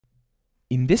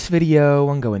In this video,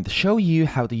 I'm going to show you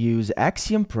how to use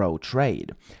Axiom Pro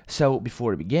Trade. So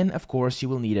before we begin, of course, you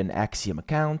will need an Axiom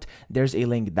account. There's a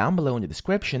link down below in the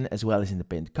description as well as in the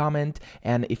pinned comment.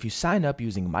 And if you sign up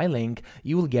using my link,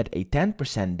 you will get a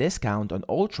 10% discount on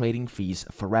all trading fees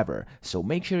forever. So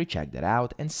make sure you check that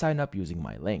out and sign up using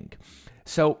my link.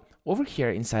 So over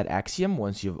here inside Axiom,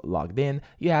 once you've logged in,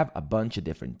 you have a bunch of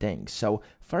different things. So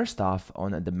first off,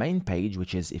 on the main page,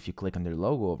 which is if you click on their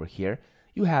logo over here,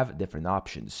 you have different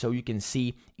options. So you can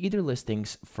see either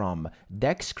listings from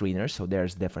DEX screeners, so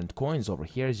there's different coins over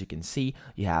here. As you can see,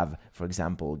 you have, for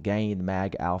example, Gain,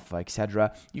 Mag, Alpha,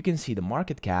 etc. You can see the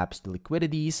market caps, the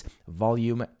liquidities,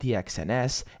 volume,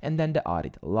 TXNS, and then the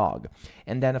audit log.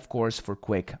 And then, of course, for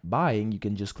quick buying, you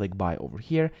can just click buy over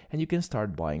here and you can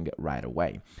start buying right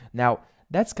away. Now,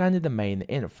 that's kind of the main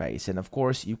interface, and of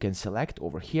course you can select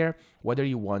over here whether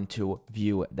you want to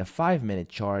view the 5-minute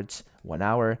charts, 1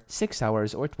 hour, 6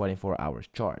 hours, or 24-hour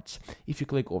charts. If you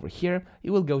click over here,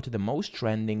 you will go to the most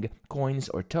trending coins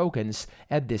or tokens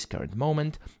at this current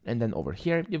moment, and then over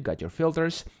here you've got your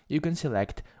filters. You can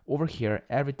select over here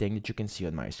everything that you can see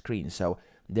on my screen. So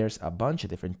there's a bunch of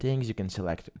different things. You can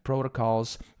select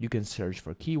protocols, you can search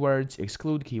for keywords,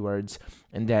 exclude keywords,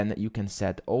 and then you can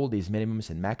set all these minimums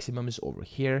and maximums over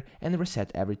here and reset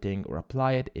everything or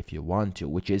apply it if you want to,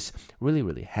 which is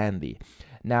really handy.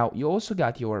 Now, you also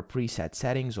got your preset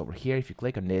settings over here. If you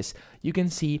click on this, you can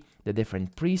see the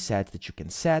different presets that you can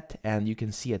set, and you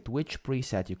can see at which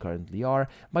preset you currently are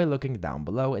by looking down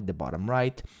below at the bottom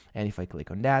right. And if I click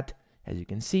on that, as you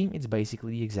can see, it's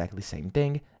basically exactly the same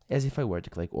thing as if I were to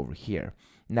click over here.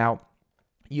 Now,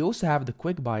 you also have the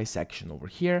quick buy section over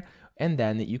here, and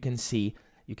then you can see,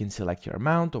 you can select your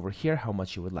amount over here, how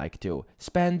much you would like to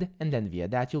spend, and then via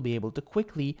that you'll be able to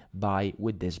quickly buy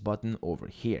with this button over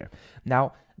here.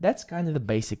 Now, that's kind of the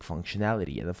basic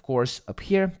functionality. And of course, up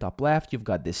here, top left, you've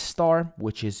got this star,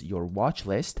 which is your watch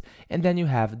list, and then you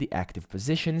have the active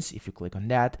positions. If you click on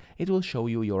that, it will show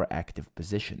you your active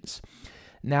positions.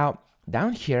 Now,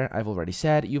 down here, I've already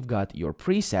said, you've got your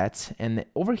presets, and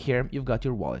over here, you've got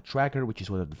your wallet tracker, which is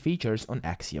one of the features on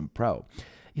Axiom Pro.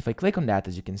 If I click on that,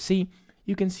 as you can see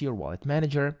your wallet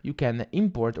manager. You can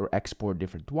import or export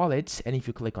different wallets, and if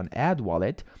you click on add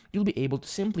wallet, you'll be able to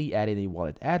simply add in a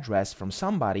wallet address from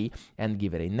somebody and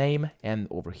give it a name, and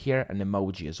over here an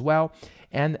emoji as well.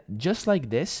 And just like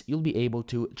this, you'll be able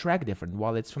to track different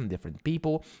wallets from different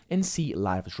people and see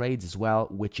live trades as well,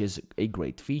 which is a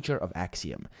great feature of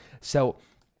Axiom. So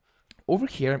over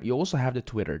here, you also have the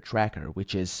Twitter tracker,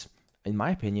 which is, in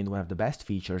my opinion, one of the best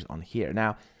features on here.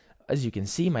 Now, as you can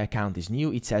see, my account is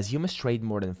new. It says you must trade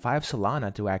more than 5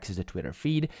 Solana to access the Twitter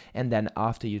feed, and then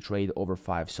after you trade over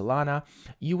 5 Solana,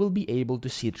 you will be able to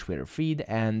see the Twitter feed.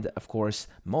 And of course,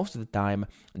 most of the time,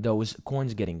 those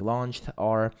coins getting launched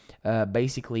are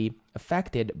basically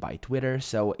affected by Twitter.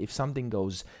 So if something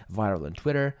goes viral on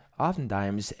Twitter,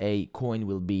 oftentimes a coin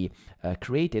will be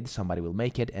created, somebody will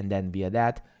make it, and then via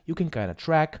that, you can kind of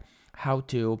track how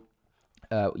to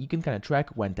track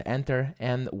when to enter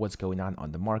and what's going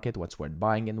on the market, what's worth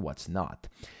buying and what's not.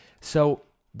 So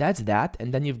that's that.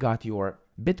 And then you've got your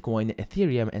Bitcoin,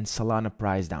 Ethereum, and Solana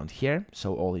price down here.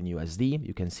 So all in USD,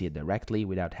 you can see it directly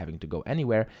without having to go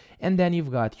anywhere. And then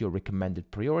you've got your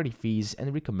recommended priority fees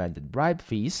and recommended bribe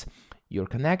fees. Your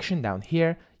connection down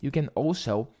here, you can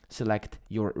also select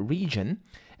your region,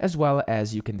 as well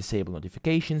as you can disable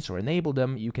notifications or enable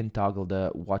them. You can toggle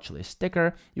the watch list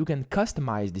sticker. You can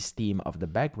customize this theme of the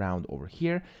background over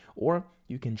here, or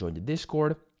you can join the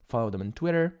Discord, follow them on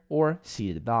Twitter, or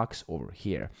see the docs over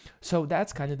here. So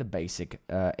that's kind of the basic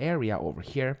area over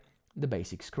here, the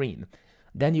basic screen.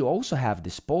 Then you also have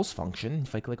this polls function.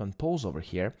 If I click on polls over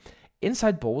here,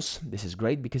 inside polls, this is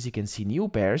great because you can see new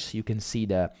pairs, you can see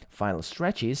the final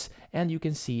stretches, and you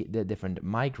can see the different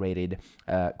migrated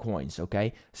coins,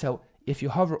 okay? So if you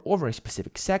hover over a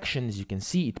specific section, as you can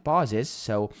see, it pauses,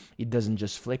 so it doesn't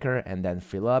just flicker and then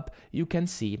fill up. You can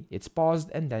see it's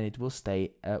paused and then it will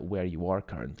stay where you are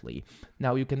currently.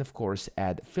 Now you can of course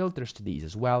add filters to these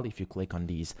as well if you click on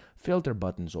these filter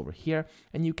buttons over here,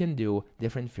 and you can do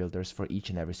different filters for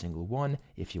each and every single one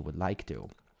if you would like to.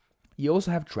 You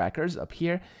also have trackers up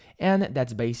here, and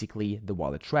that's basically the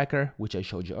wallet tracker, which I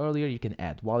showed you earlier. You can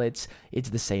add wallets.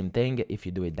 It's the same thing if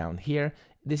you do it down here.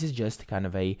 This is just kind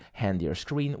of a handier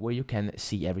screen where you can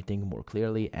see everything more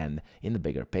clearly and in the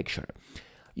bigger picture.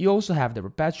 You also have the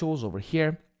perpetuals over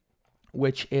here,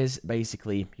 which is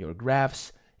basically your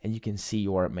graphs, and you can see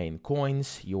your main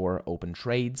coins, your open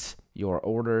trades, your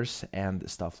orders, and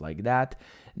stuff like that.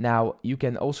 Now, you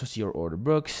can also see your order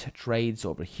books, trades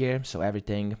over here, so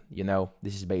everything, you know,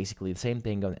 this is basically the same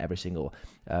thing on every single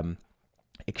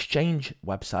exchange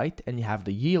website, and you have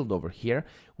the yield over here,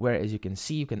 where, as you can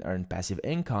see, you can earn passive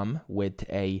income with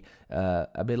a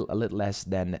little less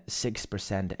than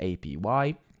 6%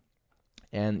 APY.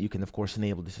 And you can of course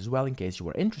enable this as well in case you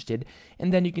are interested.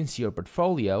 And then you can see your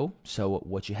portfolio. So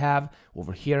what you have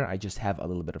over here, I just have a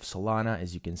little bit of Solana,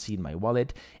 as you can see in my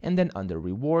wallet. And then under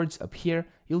rewards up here,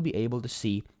 you'll be able to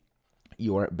see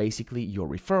basically your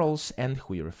referrals and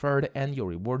who you referred, and your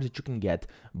rewards that you can get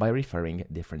by referring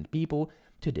different people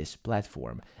to this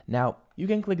platform. Now, you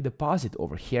can click deposit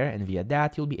over here, and via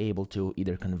that you'll be able to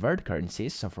either convert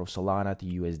currencies, so from Solana to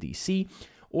USDC,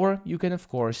 or you can of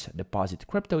course deposit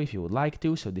crypto if you would like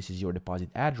to. So this is your deposit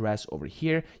address over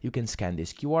here. You can scan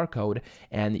this QR code,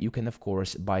 and you can of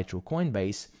course buy through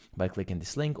Coinbase by clicking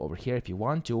this link over here if you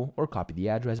want to, or copy the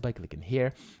address by clicking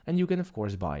here. And you can of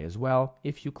course buy as well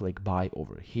if you click buy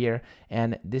over here.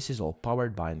 And this is all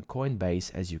powered by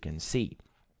Coinbase, as you can see.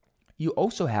 You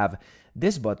also have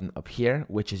this button up here,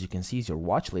 which, as you can see, is your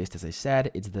watch list. As I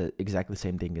said, it's the exactly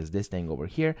same thing as this thing over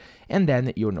here. And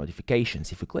then your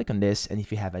notifications. If you click on this, and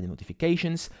if you have any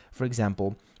notifications, for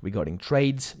example, regarding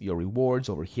trades, your rewards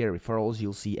over here, referrals,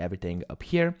 you'll see everything up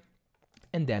here.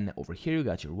 And then over here, you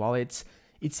got your wallets.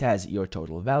 It says your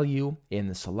total value in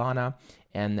Solana.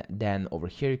 And then over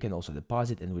here, you can also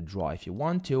deposit and withdraw if you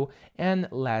want to. And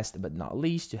last but not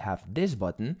least, you have this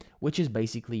button, which is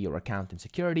basically your account and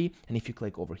security. And if you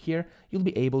click over here, you'll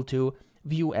be able to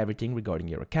view everything regarding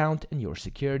your account and your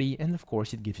security. And of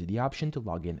course, it gives you the option to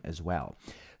log in as well.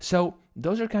 So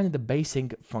those are kind of the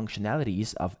basic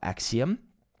functionalities of Axiom.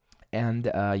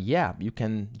 And yeah, you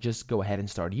can just go ahead and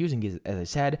start using it. As I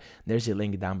said, there's a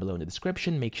link down below in the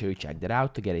description. Make sure you check that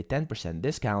out to get a 10%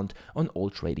 discount on all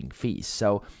trading fees.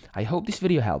 So I hope this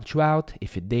video helped you out.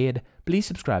 If it did, please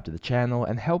subscribe to the channel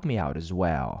and help me out as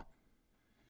well.